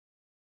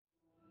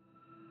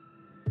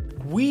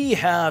We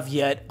have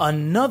yet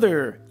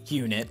another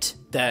unit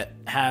that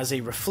has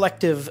a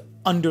reflective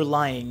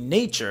underlying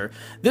nature.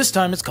 This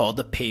time it's called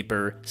the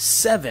Paper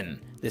 7.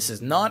 This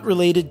is not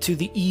related to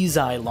the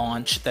Eizai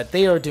launch that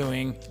they are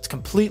doing. It's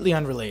completely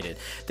unrelated.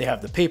 They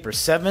have the Paper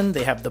 7,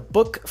 they have the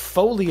book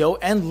folio,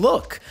 and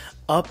look,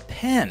 a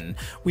pen.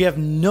 We have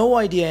no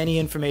idea any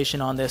information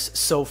on this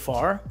so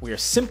far. We are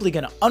simply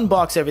going to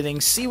unbox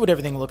everything, see what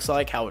everything looks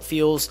like, how it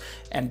feels,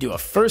 and do a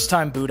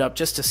first-time boot up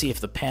just to see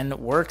if the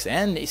pen works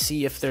and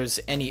see if there's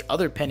any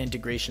other pen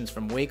integrations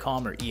from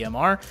Wacom or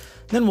EMR.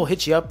 Then we'll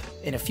hit you up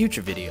in a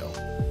future video.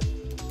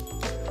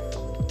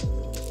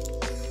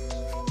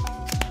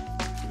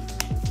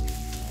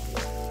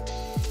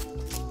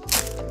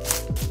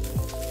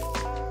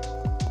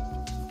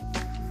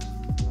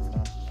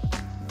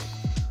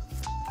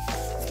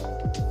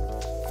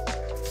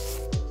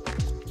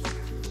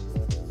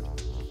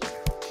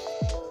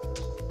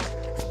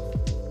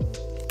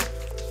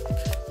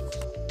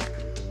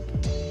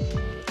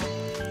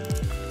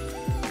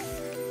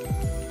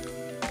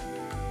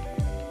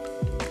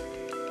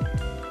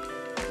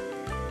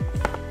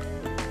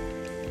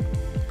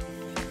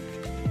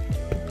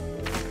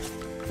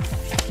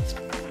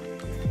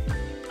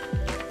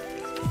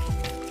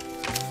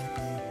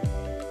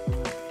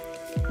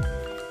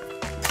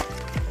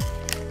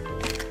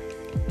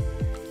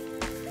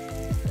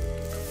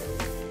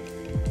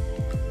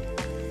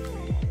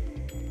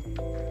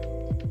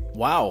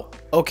 Wow.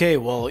 Okay,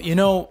 well, you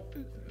know,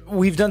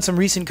 we've done some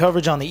recent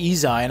coverage on the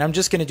Eizai, and I'm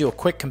just going to do a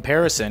quick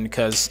comparison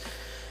because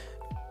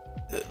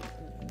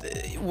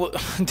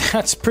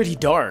that's pretty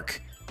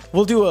dark.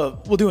 We'll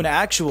do an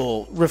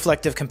actual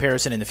reflective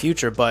comparison in the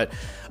future, but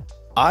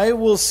I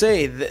will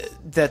say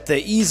that the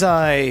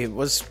Eizai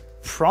was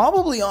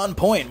probably on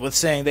point with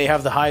saying they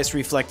have the highest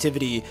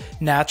reflectivity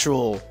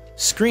natural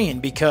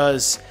screen,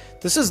 because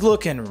this is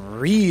looking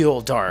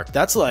real dark.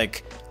 That's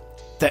like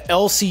the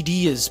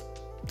LCD is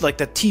like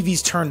the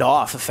TV's turned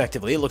off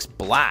effectively. It looks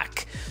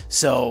black.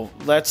 So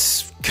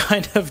let's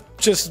kind of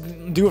just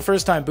do a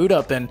first time boot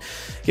up and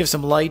give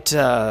some light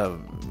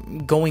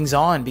goings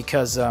on,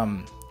 because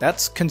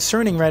that's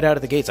concerning right out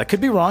of the gates. I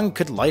could be wrong. It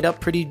could light up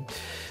pretty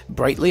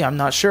brightly. I'm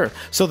not sure.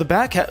 So the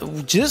back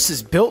just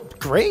is built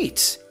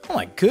great. Oh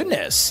my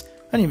goodness.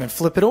 I didn't even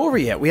flip it over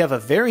yet. We have a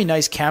very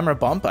nice camera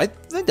bump. I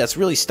think that's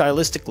really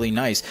stylistically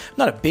nice. I'm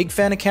not a big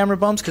fan of camera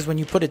bumps because when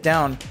you put it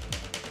down,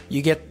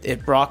 you get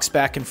it rocks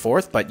back and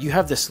forth, but you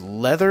have this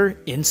leather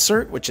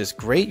insert, which is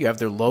great. You have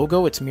their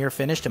logo. It's mirror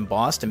finished,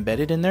 embossed,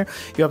 embedded in there.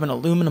 You have an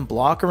aluminum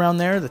block around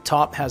there. The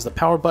top has the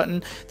power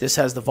button. This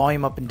has the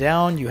volume up and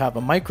down. You have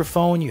a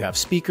microphone. You have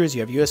speakers.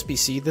 You have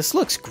USB-C. This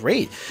looks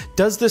great.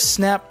 Does this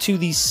snap to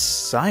the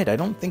side? I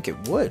don't think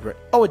it would. Right?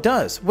 Oh, it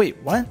does.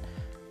 Wait, what?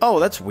 Oh,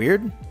 that's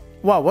weird.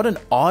 Wow, what an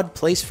odd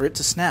place for it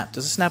to snap.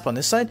 Does it snap on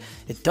this side?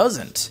 It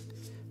doesn't.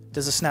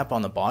 Does it snap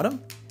on the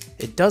bottom?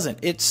 It doesn't.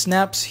 It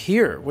snaps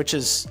here, which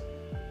is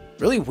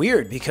really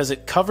weird because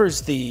it covers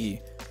the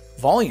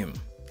volume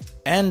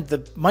and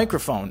the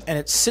microphone, and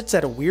it sits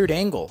at a weird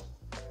angle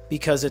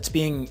because it's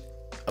being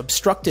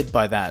obstructed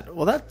by that.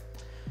 Well, that's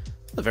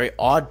a very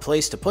odd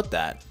place to put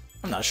that.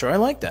 I'm not sure I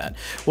like that.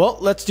 Well,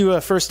 let's do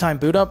a first time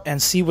boot up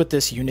and see what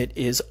this unit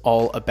is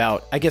all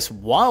about. I guess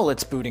while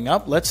it's booting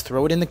up, let's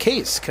throw it in the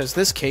case, because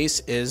this case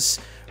is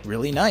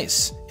really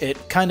nice.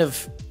 It kind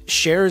of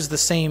shares the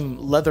same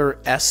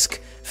leather-esque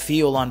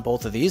feel on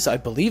both of these. I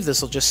believe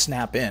this will just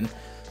snap in.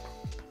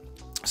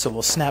 So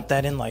we'll snap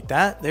that in like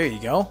that. There you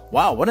go.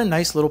 Wow, what a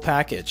nice little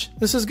package.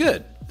 This is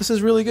good. This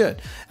is really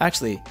good.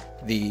 Actually,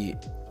 the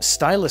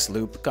stylus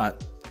loop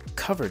got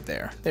covered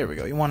there. There we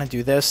go. You want to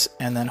do this,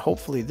 and then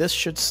hopefully this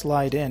should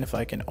slide in if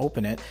I can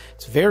open it.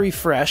 It's very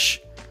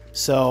fresh,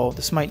 so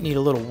this might need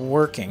a little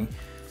working.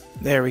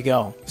 There we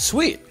go.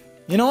 Sweet.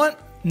 You know what?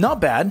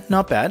 Not bad,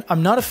 not bad.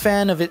 I'm not a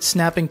fan of it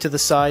snapping to the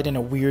side in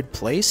a weird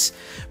place,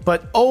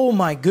 but oh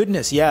my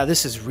goodness, yeah,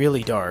 this is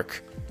really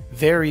dark.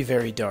 Very,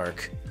 very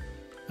dark.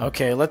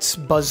 Okay, let's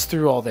buzz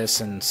through all this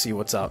and see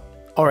what's up.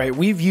 Alright,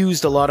 we've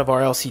used a lot of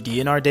RLCD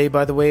in our day,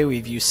 by the way.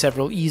 We've used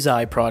several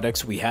Eizai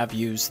products. We have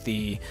used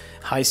the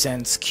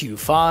Hisense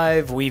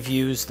Q5. We've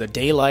used the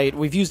Daylight.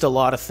 We've used a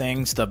lot of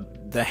things. The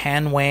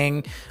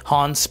Hanwang,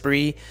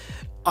 Hanspree.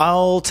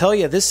 I'll tell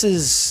you, this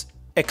is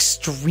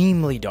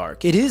extremely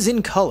dark. It is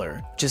in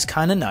color, which is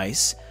kind of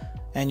nice.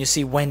 And you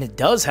see when it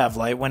does have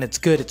light, when it's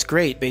good, it's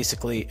great,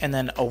 basically. And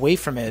then away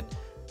from it,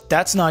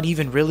 that's not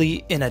even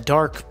really in a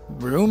dark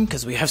room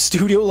because we have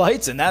studio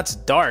lights and that's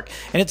dark.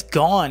 And it's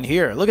gone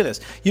here. Look at this.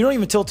 You don't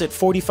even tilt it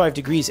 45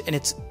 degrees and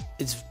it's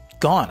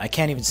gone. I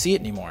can't even see it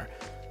anymore.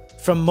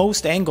 From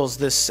most angles,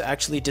 this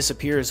actually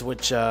disappears,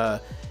 which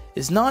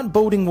is not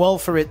boding well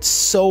for it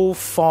so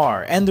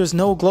far. And there's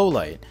no glow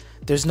light.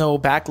 There's no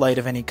backlight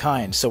of any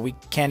kind, so we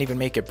can't even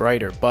make it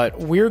brighter. But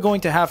we're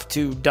going to have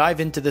to dive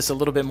into this a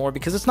little bit more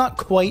because it's not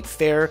quite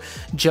fair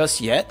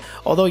just yet.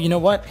 Although, you know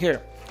what?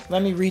 Here,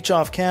 let me reach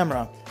off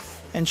camera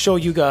and show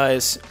you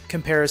guys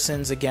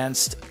comparisons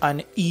against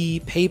an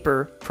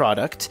e-paper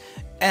product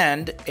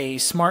and a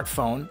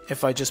smartphone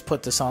if I just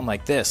put this on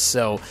like this.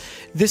 So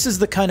this is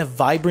the kind of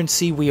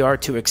vibrancy we are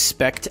to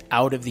expect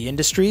out of the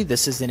industry.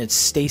 This is in its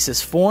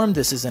stasis form,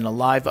 this is in a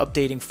live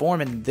updating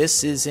form, and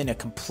this is in a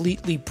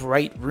completely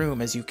bright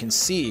room, as you can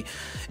see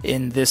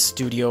in this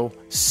studio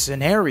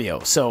scenario.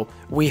 So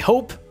we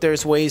hope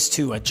there's ways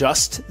to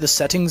adjust the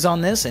settings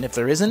on this, and if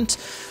there isn't,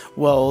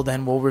 well,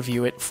 then we'll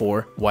review it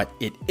for what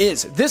it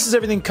is. This is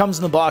everything comes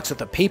in the box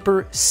with a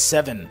Paper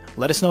 7.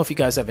 Let us know if you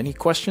guys have any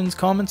questions,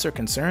 comments, or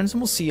concerns,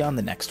 and we'll see you on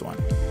the next one.